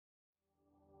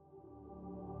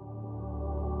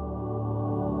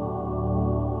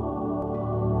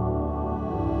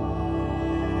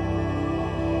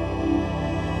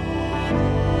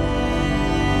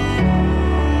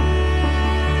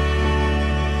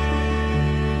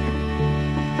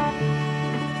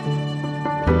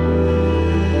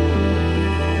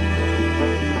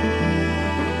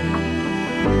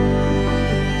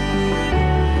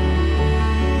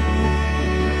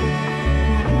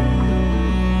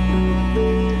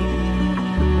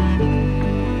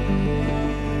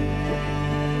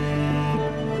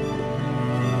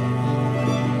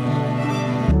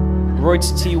Roedd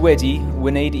ti wedi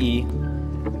wneud I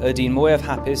ydy'n mwyaf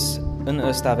hapus yn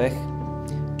y stafell.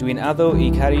 Dwi'n addo I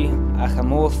caru a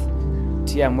chamodd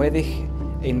ti am weddill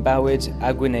ein bywyd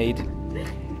a gwneud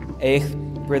eich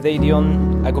breuddwydion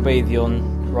a gobeithion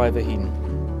rai fy hun.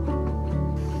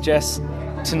 Jess,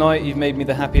 tonight you've made me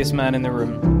the happiest man in the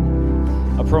room.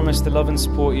 I promise to love and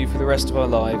support you for the rest of our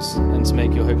lives and to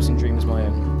make your hopes and dreams my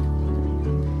own.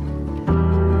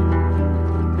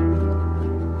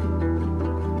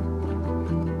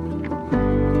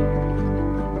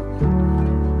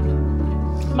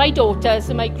 My daughters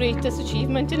are my greatest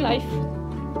achievement in life.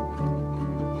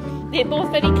 They're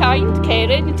both very kind,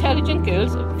 caring, intelligent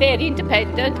girls, very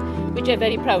independent, which I'm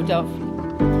very proud of.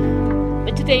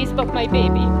 But today's about my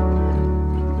baby,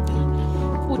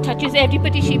 who touches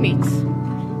everybody she meets.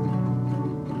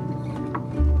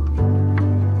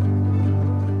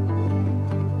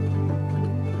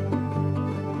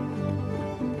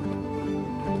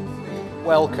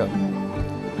 Welcome.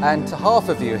 And to half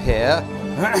of you here,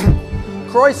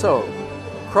 Croeso.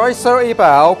 Croeso I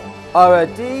bawb ar y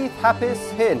dydd hapus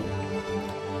hyn.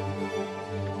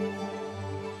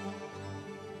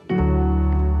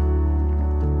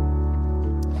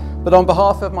 But on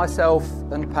behalf of myself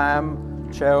and Pam,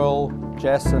 Cheryl,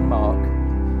 Jess and Mark,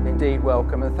 indeed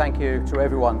welcome and thank you to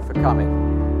everyone for coming,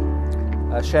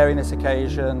 sharing this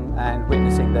occasion and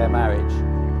witnessing their marriage.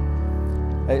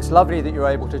 It's lovely that you're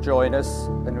able to join us,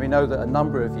 and we know that a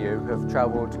number of you have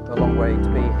travelled a long way to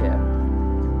be here.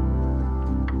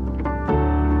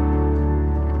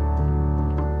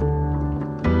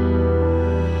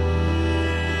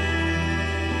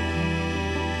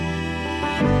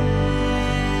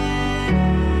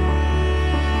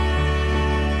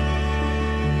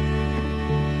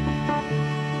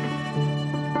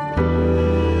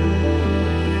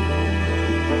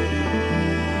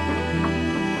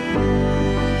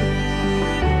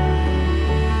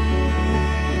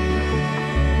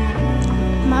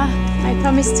 I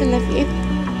promise to love you.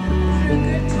 In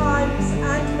good times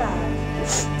and bad.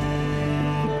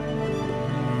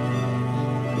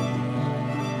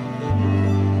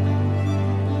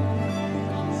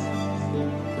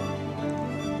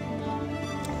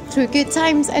 Through good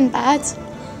times and bad.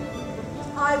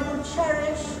 I will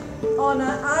cherish,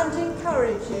 honour and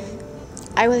encourage you.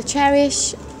 I will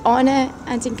cherish, honour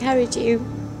and encourage you.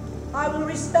 I will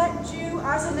respect you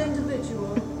as an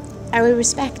individual. I will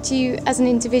respect you as an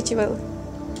individual.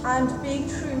 And be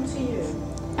true to you.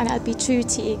 And I'll be true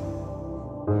to you.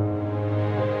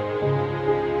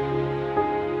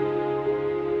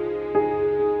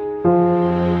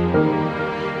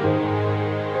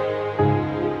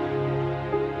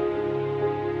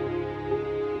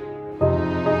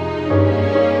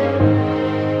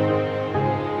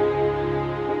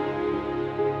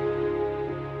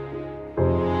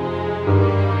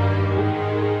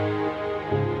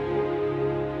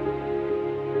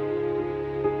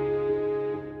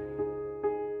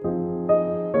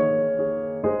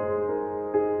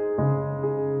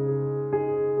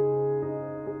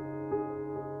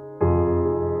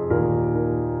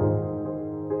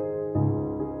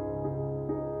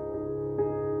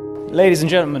 Ladies and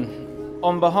gentlemen,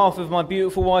 on behalf of my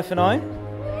beautiful wife and I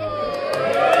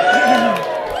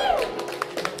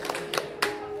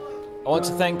want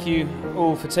to thank you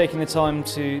all for taking the time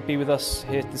to be with us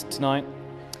here tonight.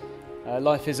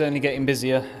 Life is only getting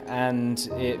busier, and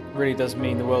it really does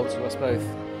mean the world to us both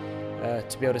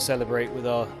to be able to celebrate with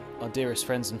our dearest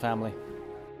friends and family.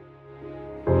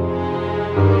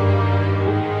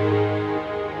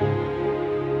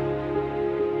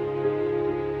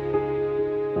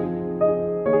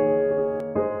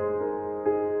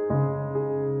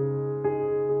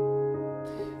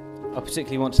 I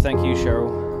particularly want to thank you,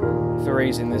 Cheryl, for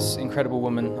raising this incredible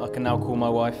woman I can now call my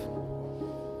wife.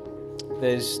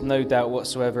 There's no doubt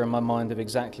whatsoever in my mind of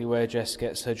exactly where Jess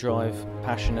gets her drive,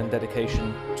 passion and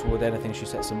dedication toward anything she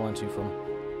sets her mind to from.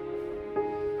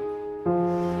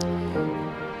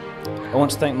 I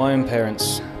want to thank my own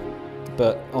parents,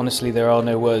 but honestly there are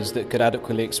no words that could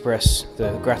adequately express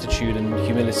the gratitude and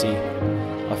humility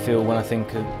I feel when I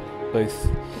think of both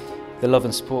the love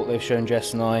and support they've shown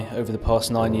Jess and I over the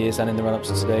past 9 years and in the run-up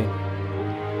to today,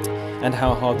 and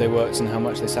how hard they worked and how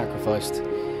much they sacrificed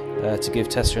to give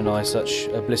Tessa and I such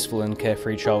a blissful and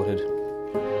carefree childhood.